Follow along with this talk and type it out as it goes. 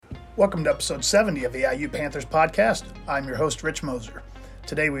Welcome to episode 70 of the IU Panthers podcast. I'm your host, Rich Moser.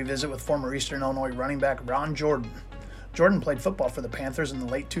 Today we visit with former Eastern Illinois running back Ron Jordan. Jordan played football for the Panthers in the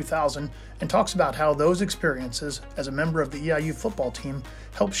late 2000s and talks about how those experiences as a member of the EIU football team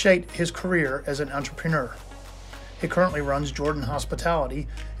helped shape his career as an entrepreneur. He currently runs Jordan Hospitality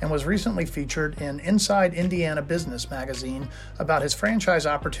and was recently featured in Inside Indiana Business magazine about his franchise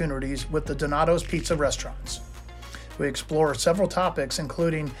opportunities with the Donato's Pizza restaurants. We explore several topics,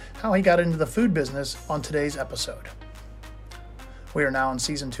 including how he got into the food business on today's episode. We are now in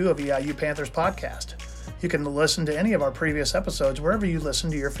Season 2 of EIU Panthers podcast. You can listen to any of our previous episodes wherever you listen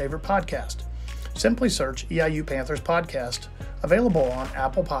to your favorite podcast. Simply search EIU Panthers podcast, available on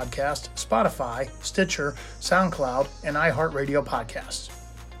Apple Podcasts, Spotify, Stitcher, SoundCloud, and iHeartRadio podcasts.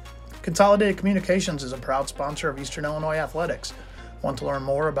 Consolidated Communications is a proud sponsor of Eastern Illinois Athletics. Want to learn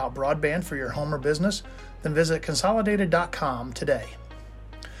more about broadband for your home or business? Then visit consolidated.com today.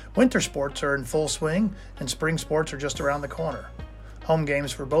 Winter sports are in full swing, and spring sports are just around the corner. Home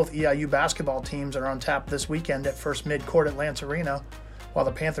games for both EIU basketball teams are on tap this weekend at First Midcourt at Lance Arena, while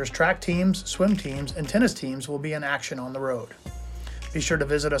the Panthers track teams, swim teams, and tennis teams will be in action on the road. Be sure to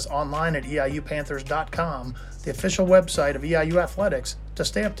visit us online at eiupanthers.com, the official website of EIU Athletics, to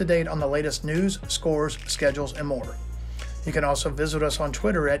stay up to date on the latest news, scores, schedules, and more. You can also visit us on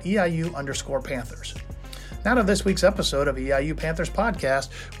Twitter at EIU_Panthers. Now to this week's episode of EIU Panthers podcast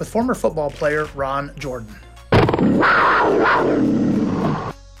with former football player Ron Jordan.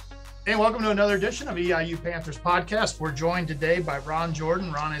 Hey, welcome to another edition of EIU Panthers podcast. We're joined today by Ron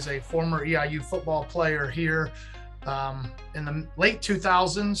Jordan. Ron is a former EIU football player here in the late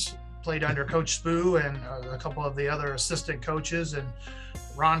 2000s, played under Coach Spoo and a couple of the other assistant coaches. And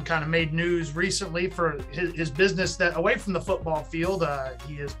Ron kind of made news recently for his business that away from the football field,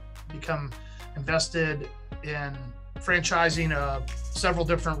 he has become invested in franchising several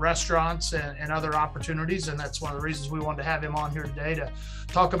different restaurants and other opportunities. And that's one of the reasons we wanted to have him on here today to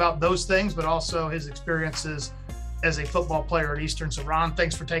talk about those things, but also his experiences as a football player at Eastern. So Ron,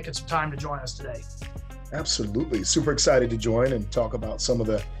 thanks for taking some time to join us today. Absolutely. Super excited to join and talk about some of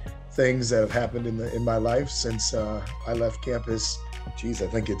the things that have happened in my life since I left campus. Geez, I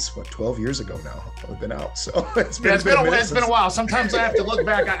think it's 12 years ago now I've been out. So it's been a while. Sometimes I have to look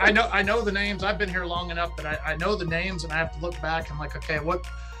back. I know the names. I've been here long enough that I know the names, and I have to look back. I'm like, okay,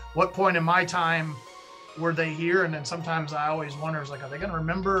 what point in my time were they here? And then sometimes I always wonder, like, are they going to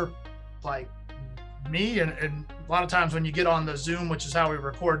remember like me? And a lot of times when you get on the Zoom, which is how we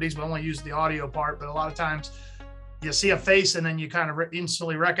record these, we only use the audio part, but a lot of times you see a face and then you kind of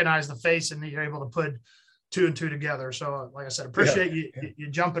instantly recognize the face, and then you're able to put two and two together. So like I said, appreciate you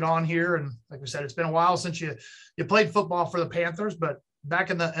jumping on here. And like we said, it's been a while since you played football for the Panthers, but back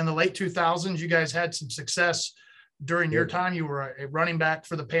in the late 2000s, you guys had some success during your time. You were a running back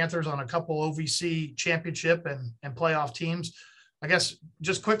for the Panthers on a couple OVC championship and playoff teams. I guess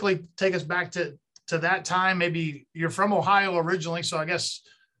just quickly take us back to that time. Maybe you're from Ohio originally. So I guess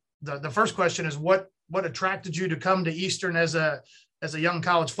the first question is what attracted you to come to Eastern as a young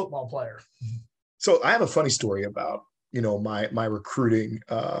college football player? So I have a funny story about, my recruiting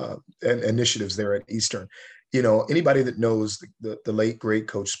and initiatives there at Eastern. Anybody that knows the late, great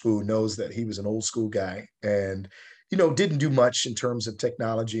Coach Spoo knows that he was an old school guy and, didn't do much in terms of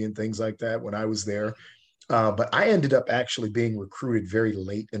technology and things like that when I was there. But I ended up actually being recruited very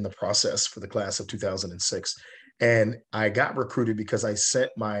late in the process for the class of 2006. And I got recruited because I sent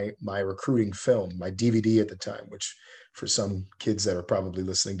my recruiting film, my DVD at the time, which for some kids that are probably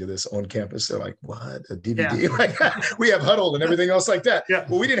listening to this on campus, they're like, what, a DVD? Yeah. Like, we have Huddle and everything else like that. Yeah.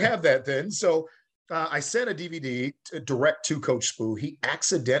 Well, we didn't have that then. So I sent a DVD direct to Coach Spoo. He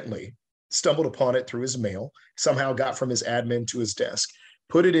accidentally stumbled upon it through his mail, somehow got from his admin to his desk,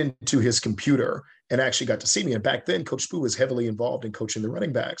 put it into his computer, and actually got to see me. And back then, Coach Spoo was heavily involved in coaching the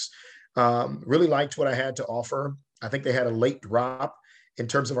running backs. Really liked what I had to offer. I think they had a late drop in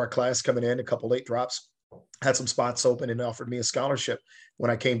terms of our class coming in, a couple late drops. Had some spots open and offered me a scholarship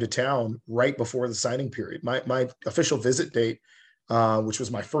when I came to town right before the signing period. My official visit date, which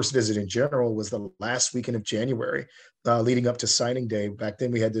was my first visit in general, was the last weekend of January, leading up to signing day. Back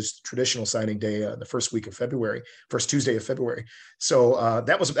then we had this traditional signing day, the first week of February, first Tuesday of February. So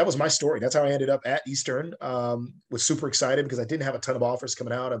that was my story. That's how I ended up at Eastern. Was super excited because I didn't have a ton of offers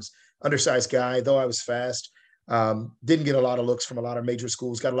coming out. I was undersized guy, though I was fast. Didn't get a lot of looks from a lot of major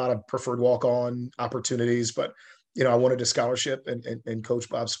schools, got a lot of preferred walk-on opportunities, but, I wanted a scholarship and Coach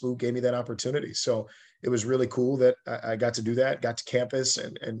Bob Spoo gave me that opportunity. So it was really cool that I got to do that, got to campus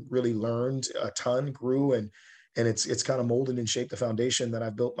and really learned a ton, grew, and it's kind of molded and shaped the foundation that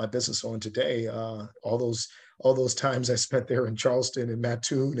I've built my business on today. All all those times I spent there in Charleston and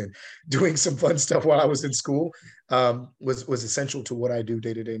Mattoon and doing some fun stuff while I was in school was essential to what I do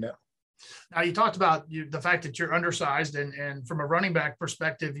day to day now. Now you talked about the fact that you're undersized, and from a running back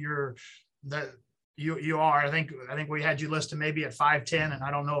perspective, you are. I think we had you listed maybe at 5'10", and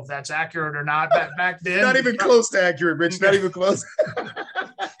I don't know if that's accurate or not. Back then, not even close to accurate, Rich. Not even close.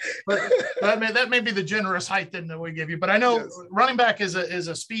 But that may be the generous height that we give you. But I know yes. Running back is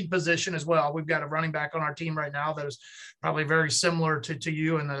a speed position as well. We've got a running back on our team right now that is probably very similar to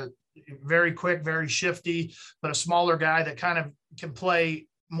you, and the very quick, very shifty, but a smaller guy that kind of can play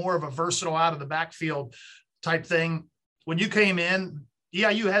more of a versatile out of the backfield type thing. When you came in,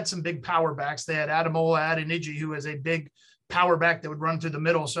 you had some big power backs. They had Ademola Adeniji, who is a big power back that would run through the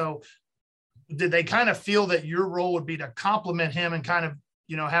middle. So did they kind of feel that your role would be to complement him and kind of,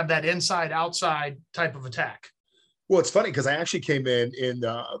 have that inside outside type of attack? Well, it's funny because I actually came in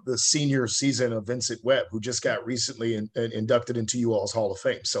the senior season of Vincent Webb, who just got recently inducted into UAll's Hall of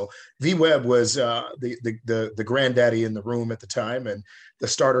Fame. So V. Webb was the granddaddy in the room at the time, and the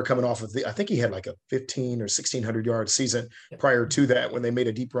starter coming off of I think he had like a 1,500 or 1,600 yard season prior to that when they made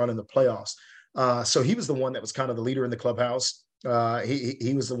a deep run in the playoffs. So he was the one that was kind of the leader in the clubhouse.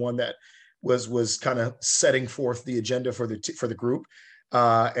 He was the one that was kind of setting forth the agenda for the group.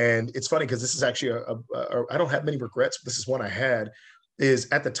 And it's funny because this is actually I don't have many regrets, but this is one I had. Is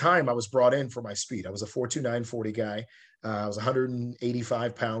at the time I was brought in for my speed. I was a 4.29 40 guy. I was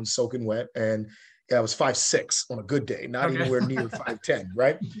 185 pounds soaking wet, and I was 5'6" on a good day, not anywhere near 5'10",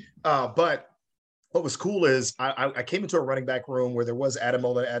 right? But what was cool is I came into a running back room where there was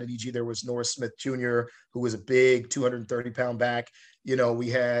Ademola Adeniji, there was Norris Smith Jr., who was a big 230-pound back. We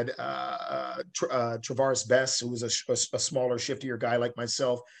had Travaris Best, who was a smaller, shiftier guy like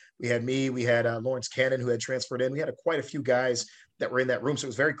myself. We had me. We had Lawrence Cannon, who had transferred in. We had quite a few guys that were in that room, so it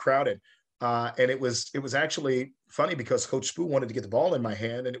was very crowded. And it was actually funny because Coach Spoo wanted to get the ball in my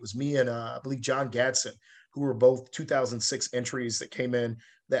hand, and it was me and I believe John Gadsden, who were both 2006 entries that came in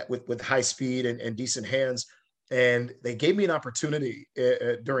that with high speed and decent hands. And they gave me an opportunity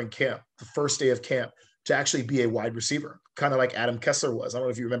during camp, the first day of camp, to actually be a wide receiver, kind of like Adam Kessler was. I don't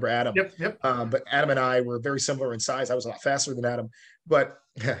know if you remember Adam. Yep. But Adam and I were very similar in size. I was a lot faster than Adam, but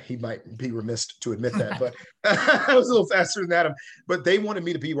he might be remiss to admit that. But I was a little faster than Adam. But they wanted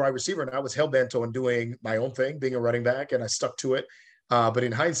me to be wide receiver, and I was hell-bent on doing my own thing, being a running back, and I stuck to it. But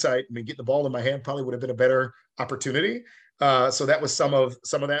in hindsight, getting the ball in my hand probably would have been a better opportunity. So that was some of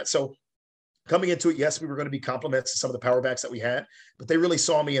that. So coming into it, yes, we were going to be compliments to some of the power backs that we had, but they really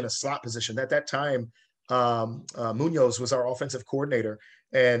saw me in a slot position. At that time, Munoz was our offensive coordinator.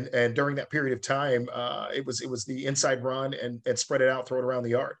 And during that period of time, it was the inside run and spread it out, throw it around the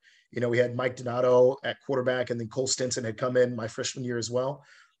yard. We had Mike Donato at quarterback, and then Cole Stinson had come in my freshman year as well.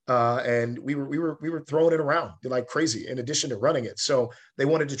 And we were throwing it around like crazy in addition to running it. So they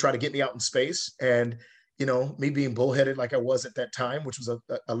wanted to try to get me out in space, and me being bullheaded like I was at that time, which was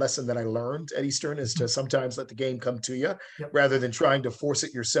a lesson that I learned at Eastern, is to sometimes let the game come to you rather than trying to force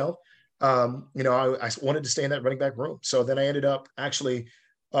it yourself. I wanted to stay in that running back room. So then I ended up actually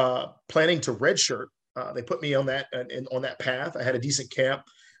planning to redshirt. They put me on that path. I had a decent camp,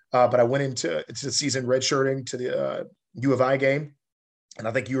 but I went into the season redshirting to the U of I game. And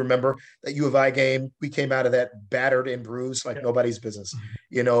I think you remember that U of I game, we came out of that battered and bruised like nobody's business.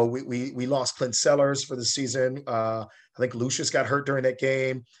 We lost Clint Sellers for the season. I think Lucius got hurt during that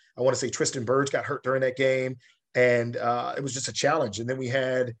game. I want to say Tristan Burge got hurt during that game. And it was just a challenge. And then we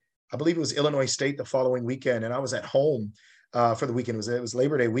had, I believe it was Illinois State the following weekend, and I was at home for the weekend. It was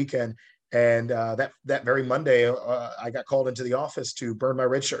Labor Day weekend. And that very Monday, I got called into the office to burn my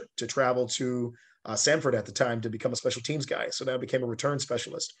red shirt, to travel to Sanford at the time to become a special teams guy. So now I became a return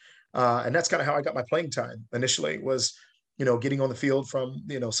specialist. And that's kind of how I got my playing time initially, was, getting on the field from,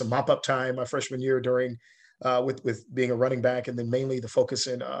 some mop-up time my freshman year during with being a running back, and then mainly the focus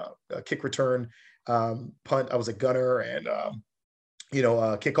in kick return, punt. I was a gunner, and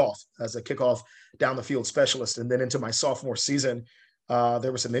kickoff as a kickoff down the field specialist. And then into my sophomore season,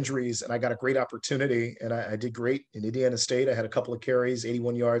 there were some injuries, and I got a great opportunity, and I did great in Indiana State. I had a couple of carries,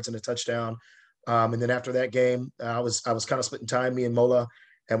 81 yards and a touchdown. And then after that game, I was kind of splitting time, me and Mola,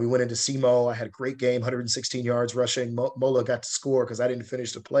 and we went into SEMO. I had a great game, 116 yards rushing. Mola got to score because I didn't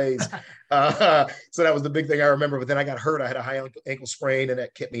finish the plays. So that was the big thing I remember. But then I got hurt. I had a high ankle sprain, and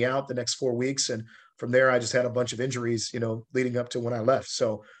that kept me out the next 4 weeks. And from there, I just had a bunch of injuries, leading up to when I left.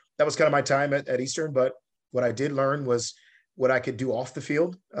 So that was kind of my time at Eastern. But what I did learn was what I could do off the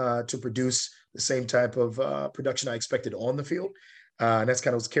field to produce the same type of production I expected on the field. And that's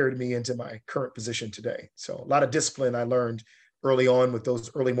kind of what's carried me into my current position today. So a lot of discipline I learned early on with those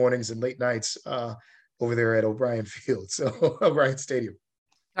early mornings and late nights over there at O'Brien Field, so O'Brien Stadium.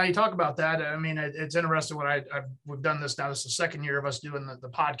 Now you talk about that. I mean, it's interesting when we've done this now. This is the second year of us doing the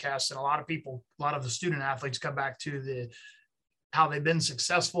podcast, and a lot of people, a lot of the student athletes come back to how they've been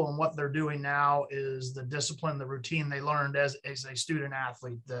successful, and what they're doing now is the discipline, the routine they learned as a student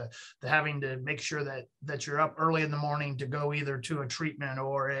athlete, the having to make sure that you're up early in the morning to go either to a treatment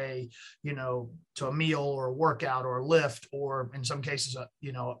or to a meal or a workout or a lift, or in some cases,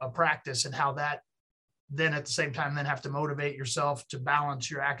 a practice, and how that then at the same time then have to motivate yourself to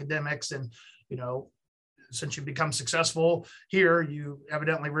balance your academics. And, since you become successful here, you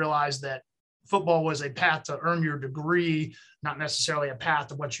evidently realize that football was a path to earn your degree, not necessarily a path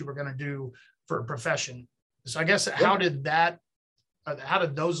to what you were going to do for a profession. So I guess, how did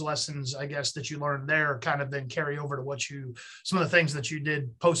those lessons, I guess, that you learned there kind of then carry over to some of the things that you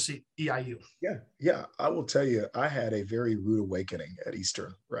did post EIU? Yeah. I will tell you, I had a very rude awakening at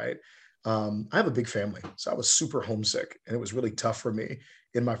Eastern, right? I have a big family, so I was super homesick, and it was really tough for me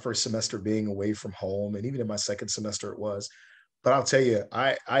in my first semester being away from home. And even in my second semester it was. But I'll tell you,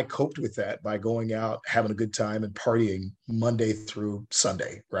 I coped with that by going out, having a good time, and partying Monday through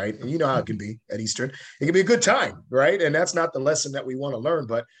Sunday, right? And you know how it can be at Eastern. It can be a good time, right? And that's not the lesson that we want to learn.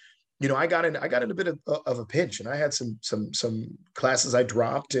 But I got in a bit of a pinch, and I had some classes I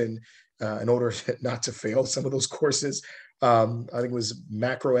dropped, and in order not to fail some of those courses. I think it was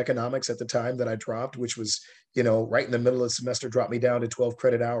macroeconomics at the time that I dropped, which was, right in the middle of the semester, dropped me down to 12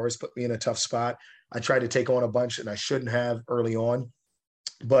 credit hours, put me in a tough spot. I tried to take on a bunch, and I shouldn't have early on.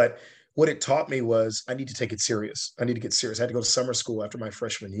 But what it taught me was I need to take it serious. I need to get serious. I had to go to summer school after my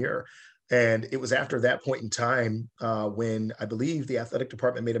freshman year. And it was after that point in time when I believe the athletic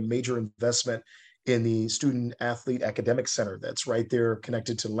department made a major investment in the Student Athlete Academic Center that's right there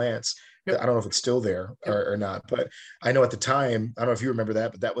connected to Lance. Yep. I don't know if it's still there or not, but I know at the time, I don't know if you remember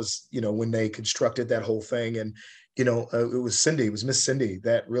that, but that was, when they constructed that whole thing. And, it was Miss Cindy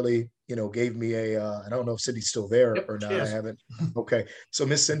that really, gave me I don't know if Cindy's still there or not. I haven't. Okay. So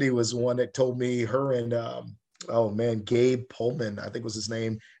Miss Cindy was the one that told me, her and Gabe Pullman, I think was his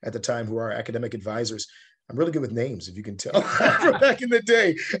name at the time, who are our academic advisors. I'm really good with names, if you can tell, from back in the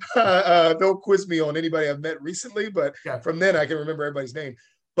day. Don't quiz me on anybody I've met recently, but from then I can remember everybody's name.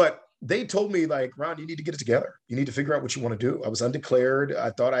 But they told me, like, Ron, you need to get it together. You need to figure out what you want to do. I was undeclared.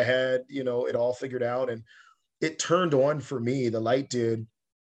 I thought I had, it all figured out. And it turned on for me. The light did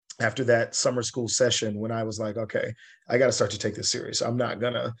after that summer school session, when I was like, okay, I got to start to take this serious. I'm not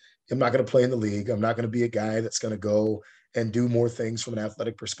going to play in the league. I'm not going to be a guy that's going to go and do more things from an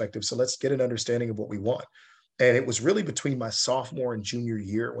athletic perspective. So let's get an understanding of what we want. And it was really between my sophomore and junior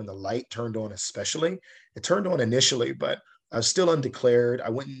year when the light turned on, especially. It turned on initially, but I was still undeclared. I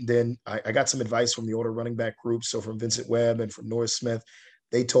went and then I got some advice from the older running back group. So from Vincent Webb and from Norris Smith,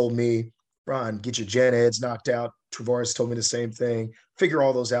 they told me, Ron, get your gen eds knocked out. Travaris told me the same thing. Figure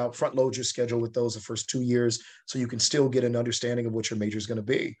all those out. Front load your schedule with those the first 2 years so you can still get an understanding of what your major is going to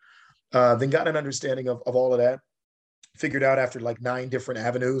be. Then got an understanding of all of that. Figured out after like 9 different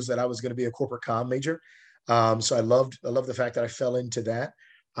avenues that I was going to be a corporate comm major. So I loved the fact that I fell into that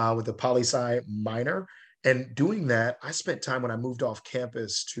with a poli-sci minor. And doing that, I spent time when I moved off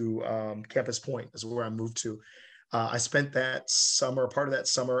campus to Campus Point is where I moved to. I spent that summer, part of that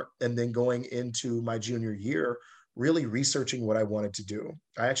summer, and then going into my junior year, really researching what I wanted to do.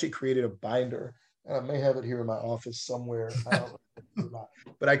 I actually created a binder. I may have it here in my office somewhere.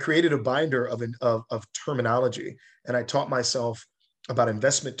 But I created a binder of terminology, and I taught myself about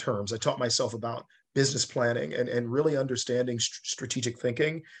investment terms. I taught myself about business planning and really understanding strategic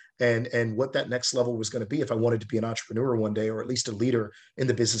thinking and what that next level was going to be if I wanted to be an entrepreneur one day, or at least a leader in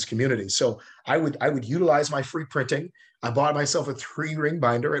the business community. So I would utilize my free printing. I bought myself a 3-ring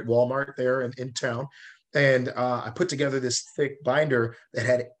binder at Walmart there in town. And I put together this thick binder that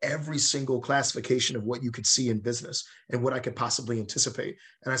had every single classification of what you could see in business and what I could possibly anticipate.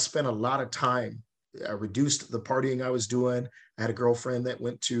 And I spent a lot of time. I reduced the partying I was doing. I had a girlfriend that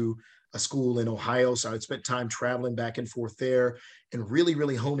went to a school in Ohio, so I spent time traveling back and forth there and really,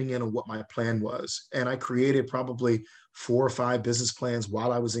 really honing in on what my plan was. And I created probably 4 or 5 business plans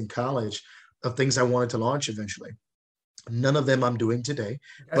while I was in college of things I wanted to launch eventually. None of them I'm doing today,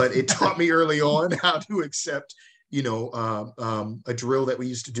 but it taught me early on how to accept, a drill that we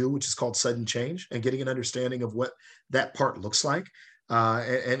used to do, which is called sudden change, and getting an understanding of what that part looks like,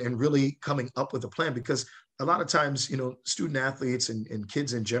 and really coming up with a plan. Because a lot of times, student athletes and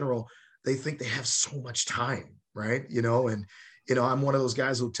kids in general, they think they have so much time, right? I'm one of those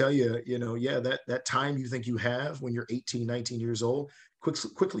guys who'll tell you, that time you think you have when you're 18, 19 years old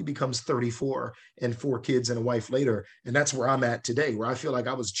quickly becomes 34 and 4 kids and a wife later. And that's where I'm at today, where I feel like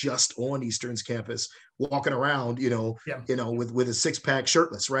I was just on Eastern's campus walking around, with a 6-pack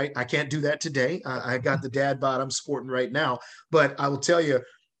shirtless, right? I can't do that today. I got the dad bod I'm sporting right now, but I will tell you,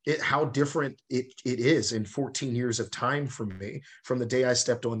 how different it is in 14 years of time for me, from the day I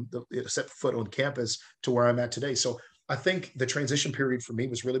set foot on campus to where I'm at today. So I think the transition period for me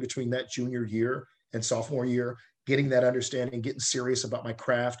was really between that junior year and sophomore year, getting that understanding, getting serious about my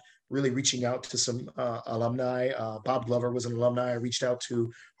craft, really reaching out to some alumni. Bob Glover was an alumni I reached out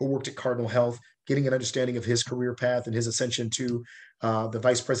to, who worked at Cardinal Health, getting an understanding of his career path and his ascension to the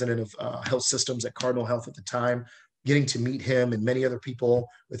vice president of health systems at Cardinal Health at the time, getting to meet him and many other people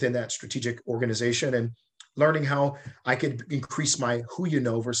within that strategic organization, and learning how I could increase my who you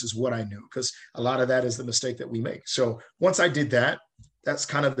know versus what I knew, because a lot of that is the mistake that we make. So once I did that, that's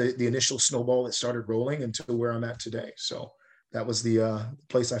kind of the initial snowball that started rolling into where I'm at today. So that was the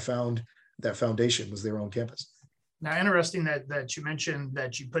place I found that foundation, was there on campus. Now, interesting that you mentioned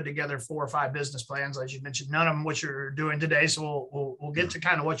that you put together 4 or 5 business plans. As you mentioned, none of them what you're doing today. So we'll get to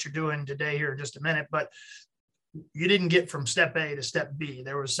kind of what you're doing today here in just a minute. But you didn't get from step A to step B.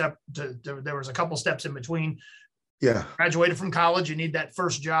 There was a couple steps in between. Yeah. Graduated from college. You need that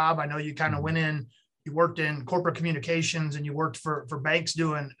first job. I know you kind of went in, you worked in corporate communications and you worked for banks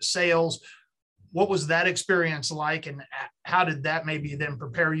doing sales. What was that experience like? And how did that maybe then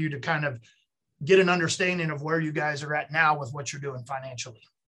prepare you to kind of get an understanding of where you guys are at now with what you're doing financially?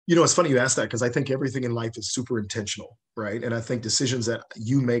 It's funny you ask that, because I think everything in life is super intentional, right? And I think decisions that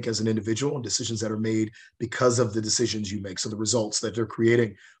you make as an individual and decisions that are made because of the decisions you make, so the results that they're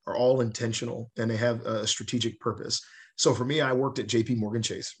creating, are all intentional and they have a strategic purpose. So for me, I worked at JP Morgan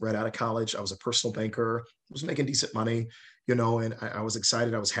Chase right out of college. I was a personal banker, was making decent money, and I was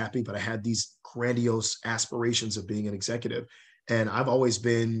excited. I was happy, but I had these grandiose aspirations of being an executive. And I've always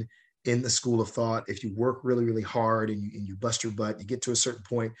been in the school of thought, if you work really, really hard and you bust your butt, you get to a certain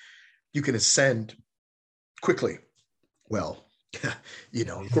point, you can ascend quickly. Well,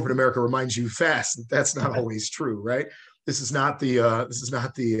 corporate America reminds you fast that that's not always true, right? This is not the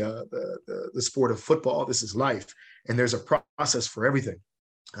sport of football. This is life, and there's a process for everything.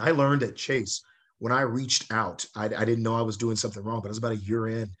 I learned at Chase, when I reached out, I didn't know I was doing something wrong, but it was about a year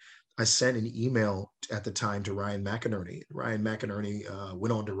in. I sent an email at the time to Ryan McInerney. Ryan McInerney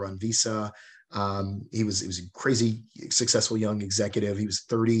went on to run Visa. He was a crazy successful young executive. He was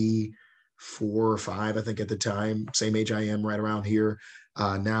 34 or 5, I think, at the time, same age I am, right around here.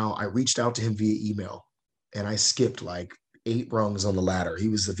 Now I reached out to him via email, and I skipped like 8 rungs on the ladder. He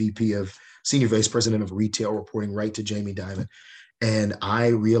was the VP of Senior Vice President of Retail, reporting right to Jamie Dimon. And I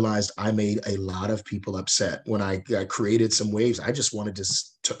realized I made a lot of people upset when I created some waves. I just wanted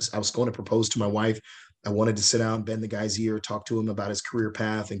I was going to propose to my wife. I wanted to sit down, bend the guy's ear, talk to him about his career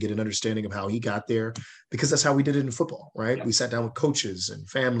path and get an understanding of how he got there, because that's how we did it in football, right? Yeah. We sat down with coaches and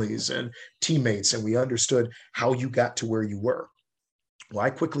families and teammates, and we understood how you got to where you were. Well,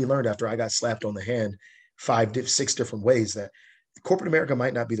 I quickly learned, after I got slapped on the hand 6 different ways, that corporate America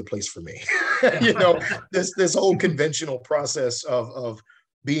might not be the place for me. This whole conventional process of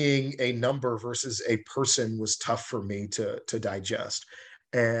being a number versus a person was tough for me to digest.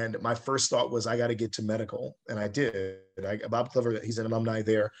 And my first thought was, I got to get to medical. And I did. Bob Glover, he's an alumni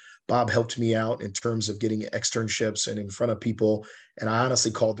there. Bob helped me out in terms of getting externships and in front of people. And I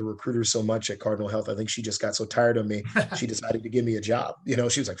honestly called the recruiter so much at Cardinal Health, I think she just got so tired of me, she decided to give me a job.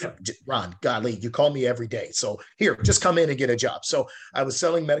 She was like, Ron, golly, you call me every day. So here, just come in and get a job. So I was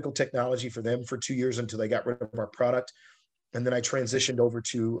selling medical technology for them for 2 years until they got rid of our product. And then I transitioned over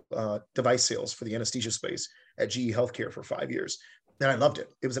to device sales for the anesthesia space at GE Healthcare for 5 years. And I loved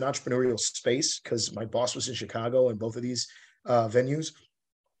it. It was an entrepreneurial space because my boss was in Chicago in both of these venues.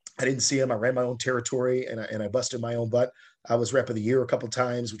 I didn't see him. I ran my own territory and I busted my own butt. I was rep of the year a couple of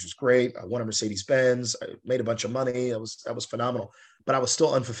times, which was great. I won a Mercedes-Benz. I made a bunch of money. That was phenomenal, but I was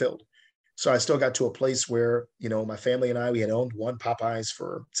still unfulfilled. So I still got to a place where, my family and I, we had owned one Popeyes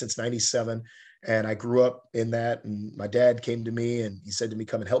since 97. And I grew up in that. And my dad came to me and he said to me,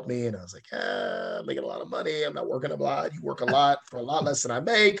 come and help me. And I was like, I'm making a lot of money. I'm not working a lot. You work a lot for a lot less than I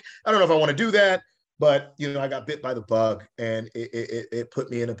make. I don't know if I want to do that. But, I got bit by the bug, and it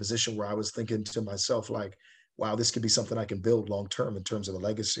put me in a position where I was thinking to myself, like, wow, this could be something I can build long-term in terms of a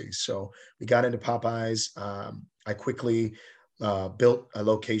legacy. So we got into Popeyes. I quickly built a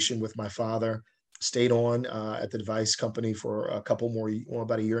location with my father, stayed on at the device company for a couple more,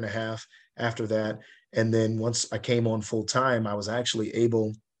 about a year and a half after that. And then once I came on full time, I was actually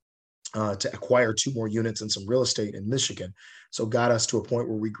able to acquire 2 more units and some real estate in Michigan. So got us to a point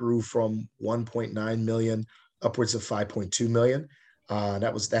where we grew from 1.9 million upwards of 5.2 million.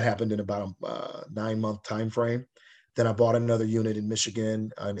 That happened in about a 9-month time frame. Then I bought another unit in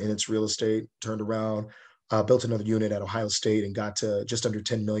Michigan in its real estate, turned around, built another unit at Ohio State and got to just under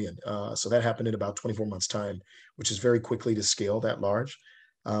 10 million. So that happened in about 24 months time, which is very quickly to scale that large.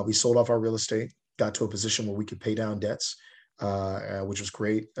 We sold off our real estate, got to a position where we could pay down debts, which was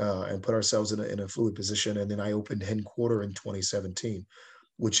great, and put ourselves in a fluid position. And then I opened Headquarter in 2017,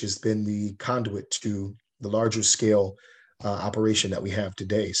 which has been the conduit to the larger scale operation that we have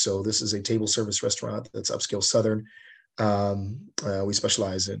today. So this is a table service restaurant that's upscale Southern. We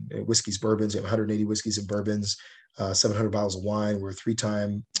specialize in whiskeys, bourbons. We have 180 whiskeys and bourbons, 700 bottles of wine. We're a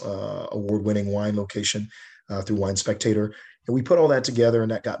 3-time award-winning wine location through Wine Spectator. And we put all that together,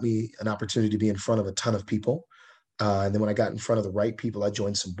 and that got me an opportunity to be in front of a ton of people. And then when I got in front of the right people, I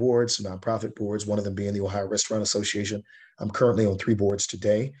joined some boards, some nonprofit boards, one of them being the Ohio Restaurant Association. I'm currently on 3 boards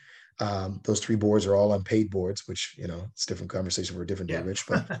today. Those 3 boards are all unpaid boards, which, it's a different conversation for a different day, Rich,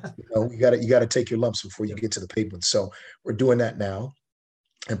 but you got to take your lumps before you get to the paid ones. So we're doing that now.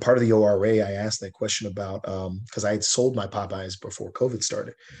 And part of the ORA, I asked that question about, because I had sold my Popeyes before COVID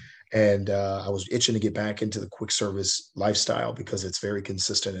started. And I was itching to get back into the quick service lifestyle because it's very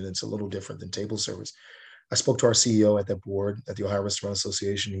consistent and it's a little different than table service. I spoke to our CEO at that board at the Ohio Restaurant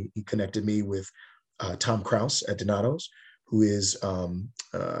Association. He connected me with Tom Kraus at Donato's, who is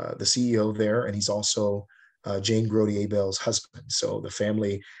the CEO there, and he's also Jane Grody Abel's husband. So the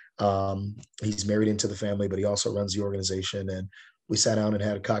family, he's married into the family, but he also runs the organization. And we sat down and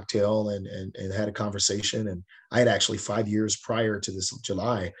had a cocktail and had a conversation. And I had actually 5 years prior to this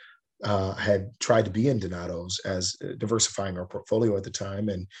July, had tried to be in Donato's as diversifying our portfolio at the time.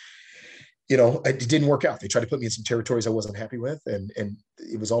 And it didn't work out. They tried to put me in some territories I wasn't happy with. And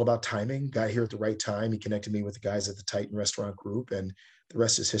it was all about timing. Got here at the right time. He connected me with the guys at the Titan Restaurant Group, and the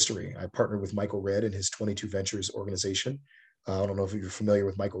rest is history. I partnered with Michael Redd and his 22 Ventures organization. I don't know if you're familiar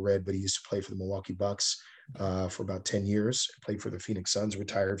with Michael Redd, but he used to play for the Milwaukee Bucks for about 10 years, played for the Phoenix Suns,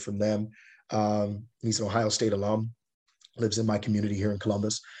 retired from them. He's an Ohio State alum, lives in my community here in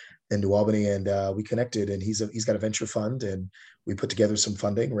Columbus and New Albany, and we connected, and he's got a venture fund, and we put together some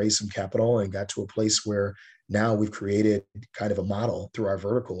funding, raised some capital, and got to a place where now we've created kind of a model through our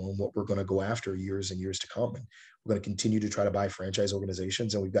vertical and what we're going to go after years and years to come. And we're going to continue to try to buy franchise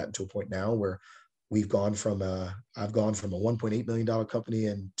organizations. And we've gotten to a point now where I've gone from a $1.8 million company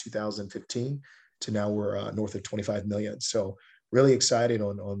in 2015 to now we're north of 25 million. So really excited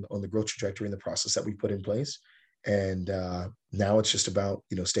on the growth trajectory and the process that we put in place. And now it's just about,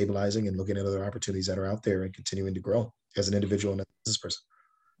 stabilizing and looking at other opportunities that are out there and continuing to grow as an individual and as a business person.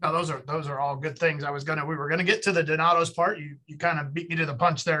 Now, those are all good things. We were gonna get to the Donato's part. You kind of beat me to the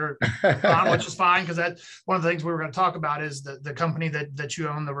punch there, Ron, which is fine, because that's one of the things we were going to talk about is the company that you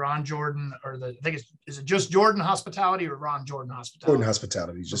own, the Ron Jordan, or I think is it just Jordan Hospitality or Ron Jordan Hospitality? Jordan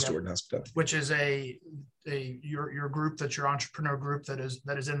Hospitality, just okay. Jordan Hospitality, which is your group, that's your entrepreneur group that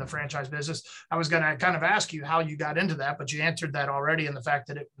is in the franchise business. I was going to kind of ask you how you got into that, but you answered that already in the fact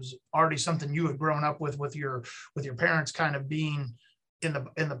that it was already something you had grown up with your parents kind of being in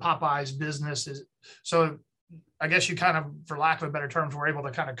the Popeyes business. So I guess you kind of, for lack of a better terms, were able to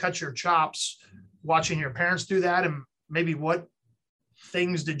kind of cut your chops watching your parents do that. And maybe what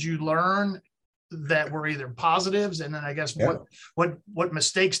things did you learn that were either positives? And then I guess what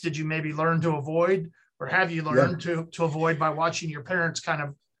mistakes did you maybe learn to avoid, or have you learned to avoid by watching your parents kind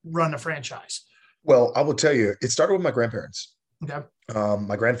of run a franchise? Well, I will tell you, it started with my grandparents. Okay.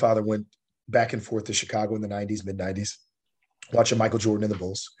 My grandfather went back and forth to Chicago in the mid 90s. Watching Michael Jordan and the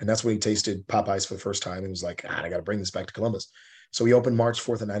Bulls. And that's when he tasted Popeyes for the first time. And was like, I got to bring this back to Columbus. So he opened March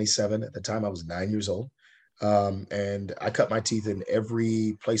 4th of 97. At the time, I was 9 years old. And I cut my teeth in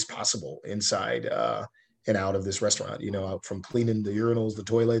every place possible inside and out of this restaurant, from cleaning the urinals, the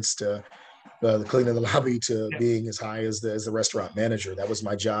toilets, to the cleaning the lobby, to being as high as the restaurant manager. That was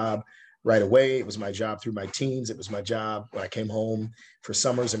my job right away. It was my job through my teens. It was my job when I came home for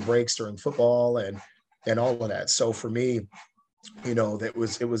summers and breaks during football and all of that. So for me, it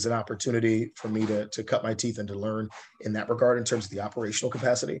was an opportunity for me to cut my teeth and to learn in that regard in terms of the operational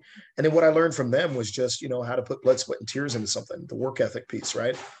capacity. And then what I learned from them was just, how to put blood, sweat, and tears into something, the work ethic piece,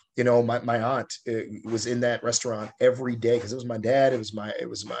 right? My aunt was in that restaurant every day because it was my dad, it was my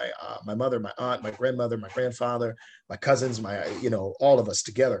mother, my aunt, my grandmother, my grandfather, my cousins, all of us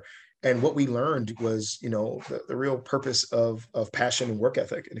together. And what we learned was, the real purpose of passion and work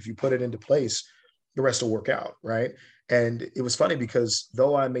ethic. And if you put it into place, the rest will work out, right? And it was funny because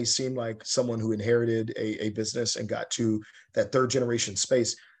though I may seem like someone who inherited a business and got to that third generation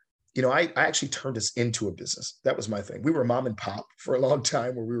space, I actually turned us into a business. That was my thing. We were mom and pop for a long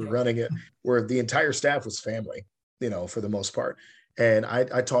time where we were running it, where the entire staff was family, for the most part. And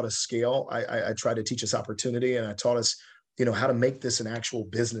I taught us scale. I tried to teach us opportunity, and I taught us, how to make this an actual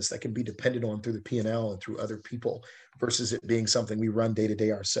business that can be depended on through the P&L and through other people versus it being something we run day to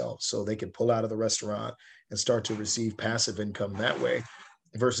day ourselves. So they can pull out of the restaurant and start to receive passive income that way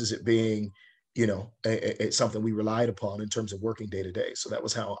versus it being, something we relied upon in terms of working day to day. So that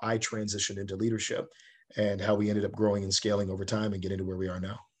was how I transitioned into leadership and how we ended up growing and scaling over time and getting to where we are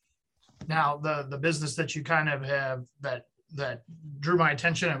now. Now, the business that you kind of have that drew my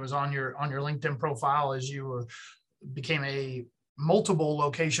attention, it was on your LinkedIn profile as you became a multiple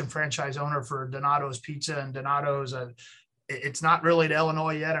location franchise owner for Donato's Pizza. And Donato's, it's not really to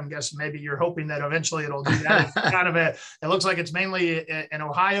Illinois yet. I'm guessing maybe you're hoping that eventually it'll do that. It's kind of it looks like it's mainly an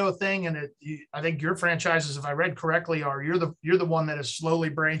Ohio thing. And I think your franchises, if I read correctly, you're the one that is slowly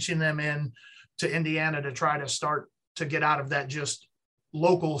branching them in to Indiana to try to start to get out of that just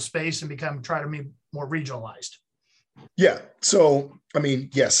local space and try to be more regionalized. Yeah. So,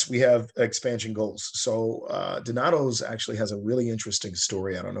 yes, we have expansion goals. So Donato's actually has a really interesting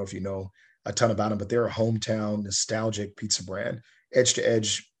story. I don't know if you know a ton about them, but they're a hometown nostalgic pizza brand, edge to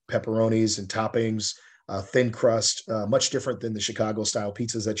edge pepperonis and toppings, thin crust, much different than the Chicago style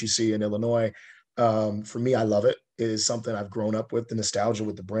pizzas that you see in Illinois. For me, I love it. It is something I've grown up with. The nostalgia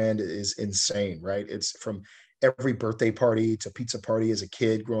with the brand is insane, right? It's from every birthday party to pizza party as a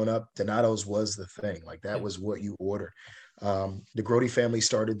kid growing up. Donato's was the thing. Like that was what you ordered. The Grody family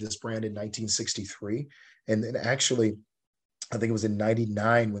started this brand in 1963. And then actually, I think it was in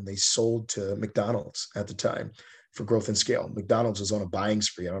 99 when they sold to McDonald's at the time for growth and scale. McDonald's was on a buying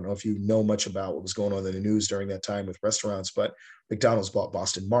spree. I don't know if you know much about what was going on in the news during that time with restaurants, but McDonald's bought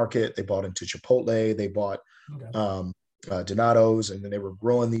Boston Market. They bought into Chipotle. They bought Donato's, and then they were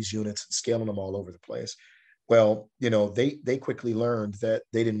growing these units and scaling them all over the place. Well, they quickly learned that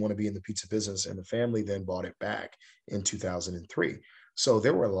they didn't want to be in the pizza business, and the family then bought it back in 2003. So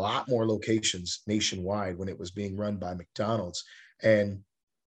there were a lot more locations nationwide when it was being run by McDonald's,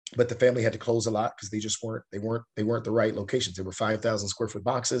 but the family had to close a lot because they weren't the right locations. They were 5,000 square foot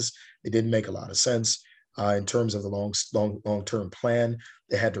boxes. They didn't make a lot of sense in terms of the long-term plan.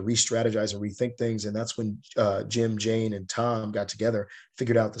 They had to re-strategize and rethink things. And that's when Jim, Jane, and Tom got together,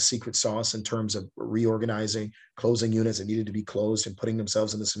 figured out the secret sauce in terms of reorganizing, closing units that needed to be closed and putting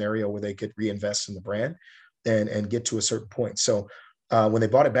themselves in a scenario where they could reinvest in the brand and get to a certain point. So when they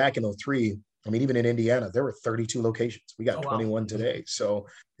bought it back in 2003, even in Indiana, there were 32 locations. We got 21 today. So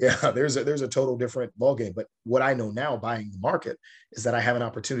yeah, there's a total different ballgame. But what I know now buying the market is that I have an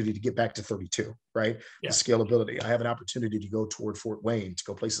opportunity to get back to 32, right? Yeah. The scalability. I have an opportunity to go toward Fort Wayne, to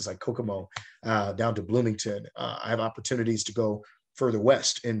go places like Kokomo, down to Bloomington. I have opportunities to go further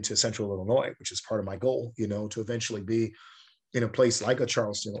west into central Illinois, which is part of my goal, to eventually be in a place like a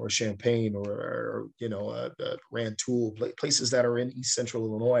Charleston or Champaign or Rantoul, places that are in East Central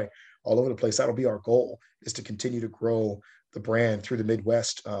Illinois, all over the place. That'll be our goal, is to continue to grow the brand through the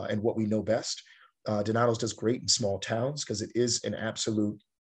Midwest and what we know best. Donato's does great in small towns because it is an absolute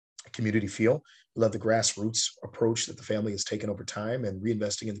community feel. We love the grassroots approach that the family has taken over time and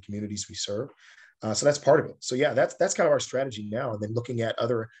reinvesting in the communities we serve. So that's part of it. So yeah, that's kind of our strategy now. And then looking at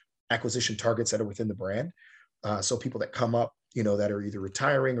other acquisition targets that are within the brand. So people that come up, that are either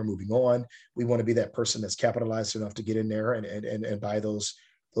retiring or moving on, we want to be that person that's capitalized enough to get in there and buy those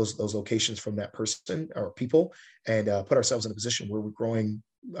locations from that person or people and put ourselves in a position where we're growing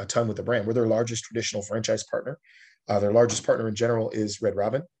a ton with the brand. We're their largest traditional franchise partner. Their largest partner in general is Red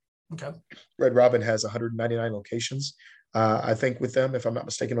Robin. Okay. Red Robin has 199 locations, I think, with them, if I'm not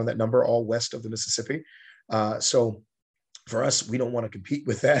mistaken on that number, all west of the Mississippi. So for us, we don't want to compete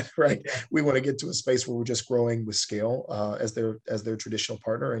with that, right? Yeah. We want to get to a space where we're just growing with scale as their traditional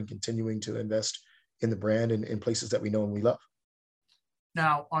partner and continuing to invest in the brand and in places that we know and we love.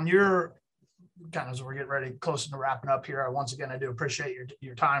 Now, on your kind of, as we're getting ready, close to wrapping up here, once again, I do appreciate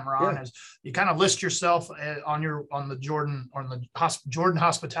your time, Ron. Yeah. As you kind of list yourself on the Jordan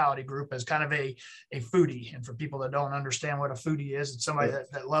Hospitality Group as kind of a foodie. And for people that don't understand what a foodie is, it's somebody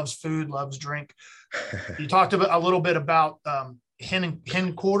that loves food, loves drink. You talked a little bit about hen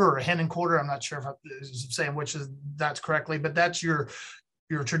quarter or hen and quarter. I'm not sure if I'm saying that's correctly, but that's your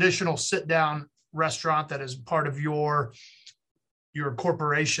traditional sit down restaurant that is part of your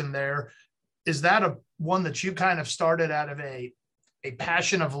corporation there. Is that one that you kind of started out of a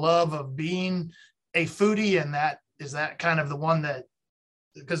passion of love of being a foodie? And is that kind of the one that,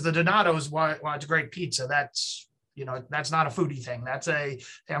 because the Donato's, why it's great pizza, that's not a foodie thing. That's hey,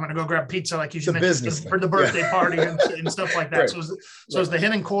 I'm going to go grab pizza like you mentioned for the birthday party and stuff like that. Right. So is the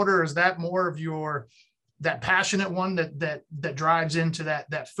hen and quarter, is that more of that passionate one that drives into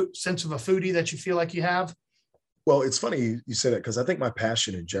that sense of a foodie that you feel like you have? Well, it's funny you say that because I think my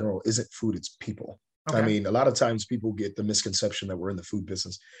passion in general isn't food, it's people. I Okay. mean, a lot of times people get the misconception that we're in the food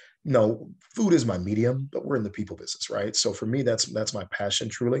business. No, food is my medium, but we're in the people business, right? So for me, that's my passion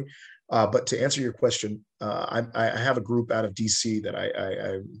truly. But to answer your question, I have a group out of DC that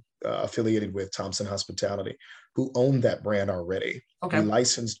I'm affiliated with, Thompson Hospitality, who own that brand already. We Okay.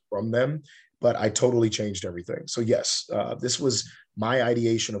 licensed from them, but I totally changed everything. So yes, this was my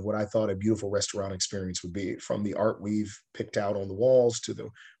ideation of what I thought a beautiful restaurant experience would be, from the art we've picked out on the walls to the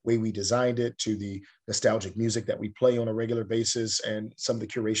way we designed it to the nostalgic music that we play on a regular basis and some of the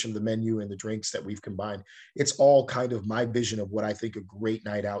curation of the menu and the drinks that we've combined. It's all kind of my vision of what I think a great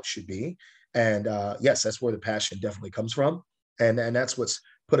night out should be. And yes, that's where the passion definitely comes from. And that's what's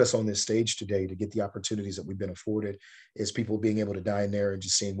put us on this stage today, to get the opportunities that we've been afforded, is people being able to dine there and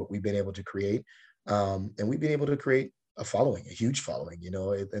just seeing what we've been able to create. And we've been able to create a following, a huge following,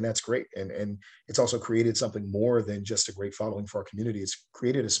 and that's great. And it's also created something more than just a great following for our community. It's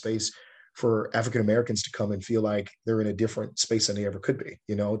created a space for African Americans to come and feel like they're in a different space than they ever could be.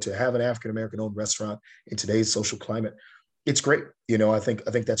 To have an African American owned restaurant in today's social climate, it's great. I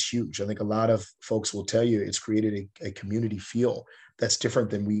think that's huge. I think a lot of folks will tell you it's created a community feel that's different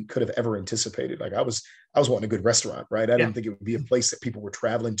than we could have ever anticipated. Like I was wanting a good restaurant, right? I Yeah. didn't think it would be a place that people were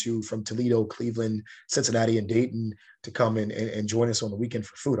traveling to from Toledo, Cleveland, Cincinnati, and Dayton to come and join us on the weekend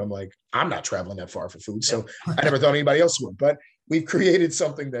for food. I'm like, I'm not traveling that far for food. So Yeah. I never thought anybody else would, but we've created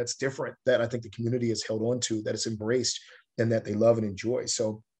something that's different, that I think the community has held on to, that it's embraced, and that they love and enjoy.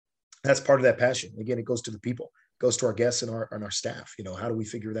 So that's part of that passion. Again, it goes to the people, goes to our guests and our staff. How do we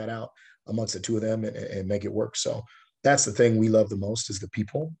figure that out amongst the two of them and make it work? So that's the thing we love the most, is the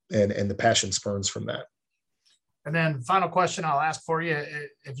people, and the passion spurns from that. And then final question I'll ask for you.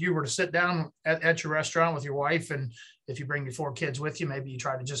 If you were to sit down at your restaurant with your wife, and if you bring your 4 kids with you, maybe you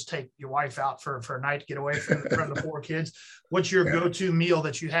try to just take your wife out for a night to get away from the 4 kids. What's your go-to meal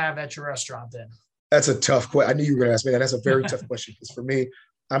that you have at your restaurant then? That's a tough question. I knew you were going to ask me that. That's a very tough question, because for me,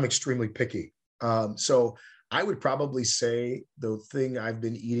 I'm extremely picky. So I would probably say the thing I've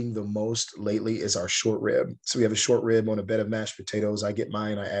been eating the most lately is our short rib. So we have a short rib on a bed of mashed potatoes. I get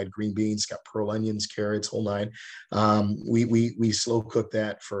mine. I add green beans, got pearl onions, carrots, whole nine. We slow cook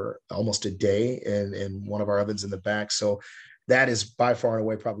that for almost a day in one of our ovens in the back. So that is by far and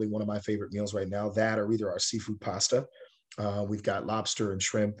away probably one of my favorite meals right now. That, or either our seafood pasta. We've got lobster and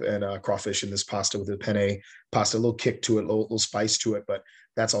shrimp and crawfish in this pasta with a penne pasta, a little kick to it, a little spice to it. But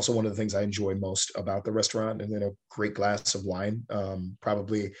that's also one of the things I enjoy most about the restaurant. And then a great glass of wine,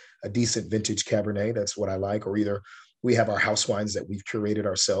 probably a decent vintage Cabernet. That's what I like. Or either we have our house wines that we've curated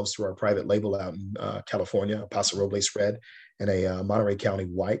ourselves through our private label out in California, a Paso Robles red and a Monterey County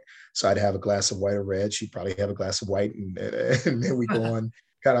white. So I'd have a glass of white or red. She'd probably have a glass of white, and then we go on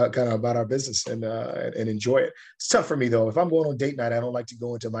kind of about our business and enjoy it. It's tough for me though. If I'm going on date night, I don't like to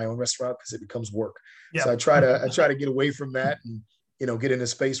go into my own restaurant because it becomes work. Yeah. So I try to get away from that and get in a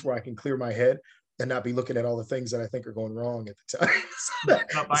space where I can clear my head and not be looking at all the things that I think are going wrong at the time.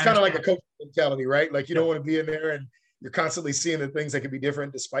 It's kind of like a coach mentality, right? Like you don't want to be in there and you're constantly seeing the things that can be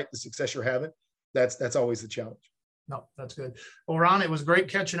different despite the success you're having. That's always the challenge. No, that's good. Well, Ron, it was great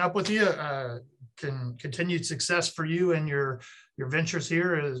catching up with you. Continued success for you and your ventures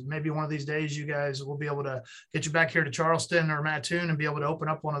here. Is maybe one of these days you guys will be able to get you back here to Charleston or Mattoon and be able to open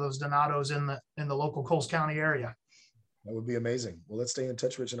up one of those Donatos in the local Coles County area. That would be amazing. Well, let's stay in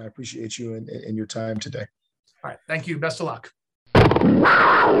touch, Rich, and I appreciate you and your time today. All right. Thank you. Best of luck.